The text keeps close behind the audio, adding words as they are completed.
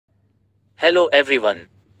Hello everyone.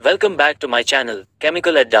 Welcome back to my channel,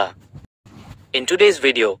 Chemical Adda. In today's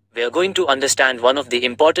video, we are going to understand one of the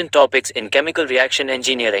important topics in chemical reaction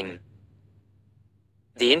engineering.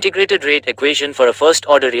 The integrated rate equation for a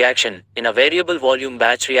first-order reaction in a variable volume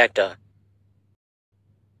batch reactor.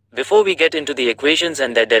 Before we get into the equations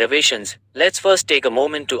and their derivations, let's first take a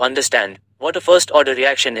moment to understand what a first-order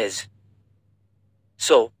reaction is.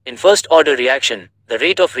 So, in first-order reaction, the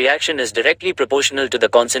rate of reaction is directly proportional to the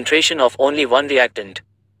concentration of only one reactant.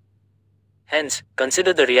 Hence,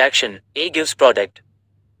 consider the reaction, A gives product.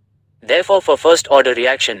 Therefore, for first-order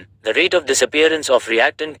reaction, the rate of disappearance of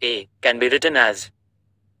reactant A can be written as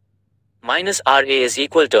minus RA is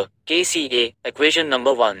equal to KCA, equation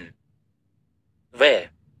number 1. Where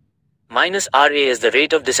minus RA is the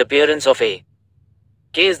rate of disappearance of A,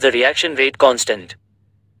 K is the reaction rate constant,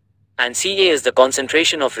 and Ca is the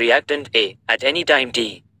concentration of reactant A at any time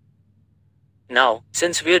t. Now,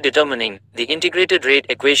 since we are determining the integrated rate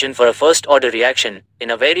equation for a first-order reaction in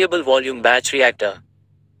a variable volume batch reactor,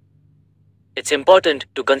 it's important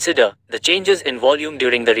to consider the changes in volume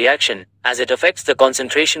during the reaction as it affects the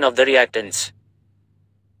concentration of the reactants.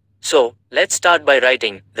 So, let's start by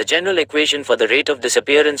writing the general equation for the rate of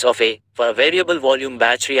disappearance of A for a variable volume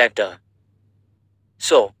batch reactor.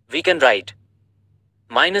 So, we can write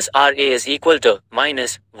minus RA is equal to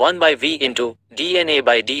minus 1 by V into dNA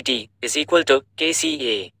by dt is equal to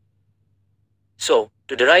KCA. So,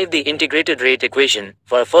 to derive the integrated rate equation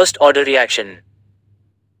for a first-order reaction,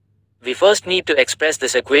 we first need to express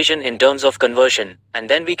this equation in terms of conversion, and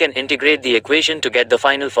then we can integrate the equation to get the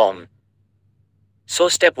final form. So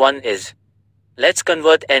step 1 is, let's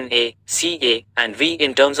convert Na, Ca, and V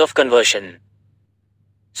in terms of conversion.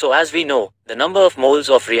 So as we know, the number of moles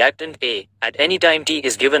of reactant A at any time t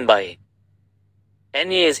is given by Na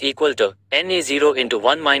is equal to Na0 into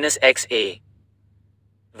 1 minus Xa,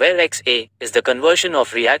 where Xa is the conversion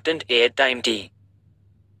of reactant A at time t,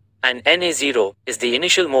 and Na0 is the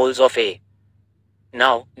initial moles of A.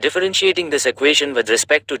 Now, differentiating this equation with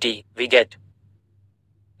respect to t, we get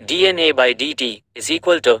dNA by dt is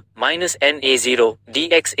equal to minus Na0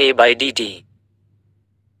 dXA by dt.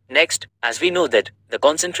 Next, as we know that the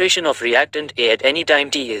concentration of reactant A at any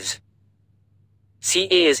time t is Ca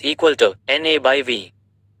is equal to Na by V.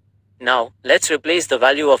 Now, let's replace the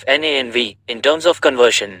value of Na and V in terms of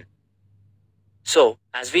conversion. So,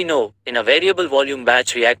 as we know, in a variable volume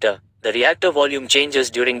batch reactor, the reactor volume changes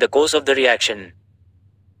during the course of the reaction.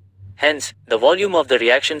 Hence, the volume of the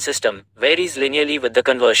reaction system varies linearly with the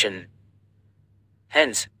conversion.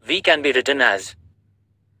 Hence, V can be written as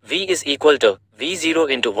V is equal to V0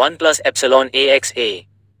 into 1 plus epsilon AXA,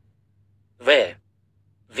 where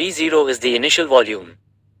V0 is the initial volume,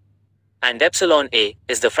 and epsilon A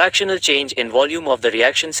is the fractional change in volume of the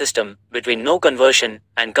reaction system between no conversion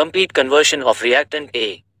and complete conversion of reactant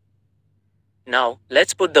A. Now,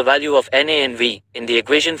 let's put the value of Na and V in the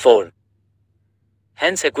equation 4.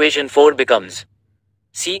 Hence equation 4 becomes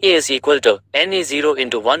Ca is equal to Na0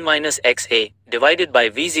 into 1 minus Xa divided by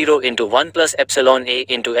V0 into 1 plus epsilon A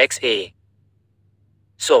into Xa.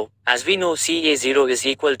 So, as we know, Ca0 is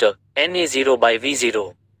equal to Na0 by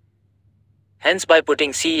V0. Hence by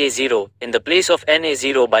putting Ca0 in the place of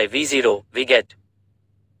Na0 by V0, we get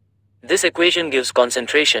this equation gives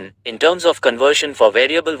concentration in terms of conversion for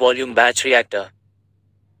variable volume batch reactor.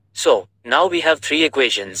 So, now we have three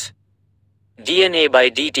equations: dNA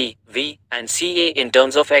by dt, V, and Ca in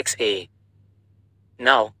terms of Xa.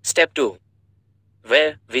 Now, step 2,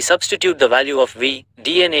 where we substitute the value of V,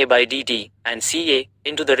 dNA by dt, and Ca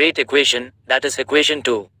into the rate equation, that is equation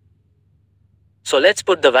 2. So let's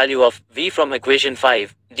put the value of V from equation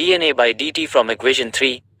 5, dNA by dt from equation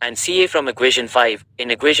 3, and Ca from equation 5 in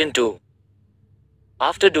equation 2.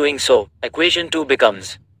 After doing so, equation 2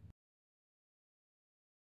 becomes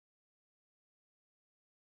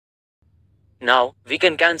now, we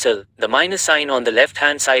can cancel the minus sign on the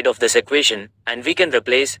left-hand side of this equation, and we can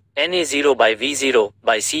replace Na0 by V0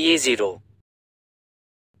 by Ca0.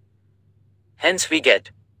 Hence we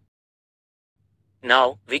get.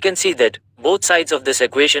 Now, we can see that both sides of this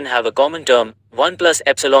equation have a common term, 1 plus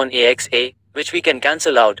epsilon AXA, which we can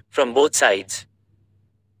cancel out from both sides.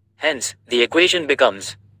 Hence, the equation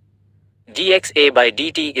becomes dXA by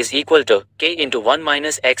dt is equal to K into 1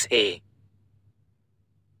 minus Xa.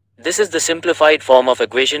 This is the simplified form of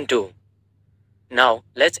equation 2. Now,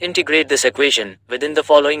 let's integrate this equation within the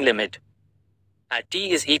following limit. At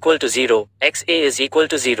t is equal to 0, Xa is equal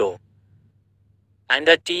to 0. And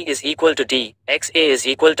at t is equal to t, Xa is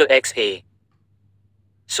equal to Xa.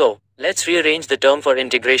 So, let's rearrange the term for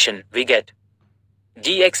integration. We get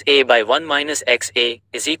dxa by 1 minus xa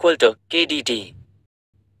is equal to k dt.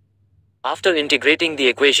 After integrating the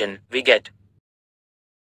equation, we get.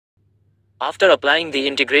 After applying the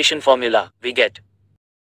integration formula, we get.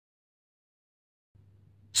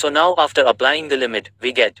 So now after applying the limit,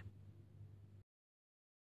 we get.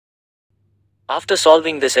 After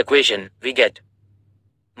solving this equation, we get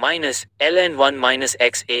minus ln1 minus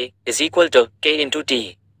xa is equal to k into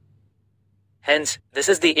t. Hence, this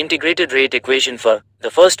is the integrated rate equation for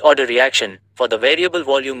the first order reaction for the variable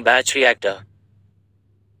volume batch reactor.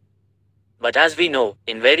 But as we know,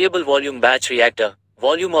 in variable volume batch reactor,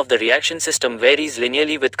 volume of the reaction system varies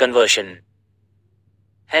linearly with conversion.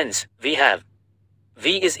 Hence, we have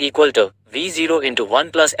V is equal to V0 into 1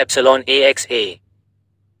 plus epsilon AXA.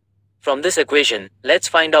 From this equation, let's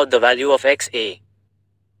find out the value of XA.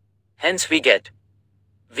 Hence we get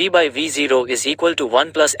V by V0 is equal to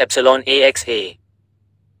 1 plus epsilon AXA.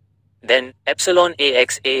 Then, epsilon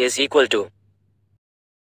AXA is equal to.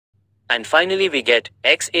 And finally we get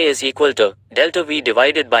XA is equal to delta V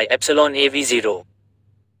divided by epsilon AV0.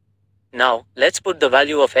 Now, let's put the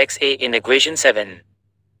value of XA in equation 7.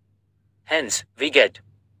 Hence, we get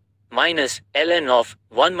minus ln of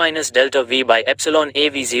 1 minus delta V by epsilon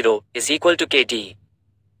AV0 is equal to KT.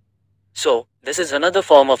 So, this is another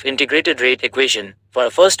form of integrated rate equation for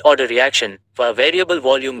a first order reaction for a variable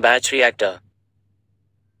volume batch reactor.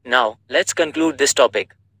 Now, let's conclude this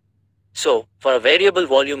topic. So, for a variable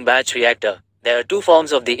volume batch reactor, there are two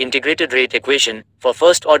forms of the integrated rate equation for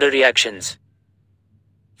first order reactions.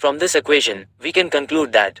 From this equation, we can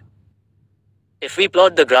conclude that if we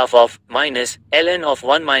plot the graph of minus ln of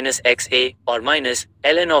 1 minus xa or minus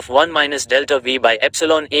ln of 1 minus delta V by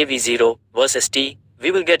epsilon AV0 versus t, we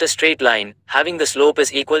will get a straight line having the slope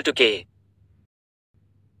is equal to k.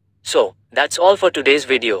 So, that's all for today's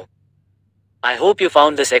video. I hope you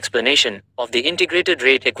found this explanation of the integrated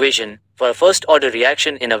rate equation for a first order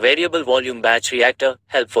reaction in a variable volume batch reactor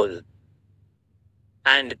helpful.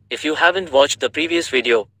 And, if you haven't watched the previous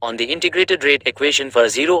video on the integrated rate equation for a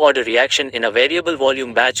zero order reaction in a variable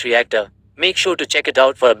volume batch reactor, make sure to check it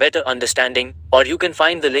out for a better understanding, or you can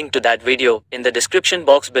find the link to that video in the description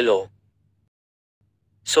box below.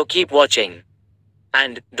 So keep watching.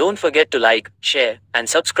 And, don't forget to like, share, and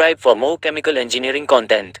subscribe for more chemical engineering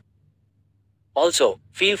content. Also,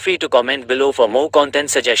 feel free to comment below for more content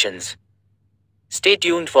suggestions. Stay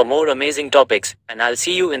tuned for more amazing topics, and I'll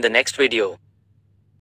see you in the next video.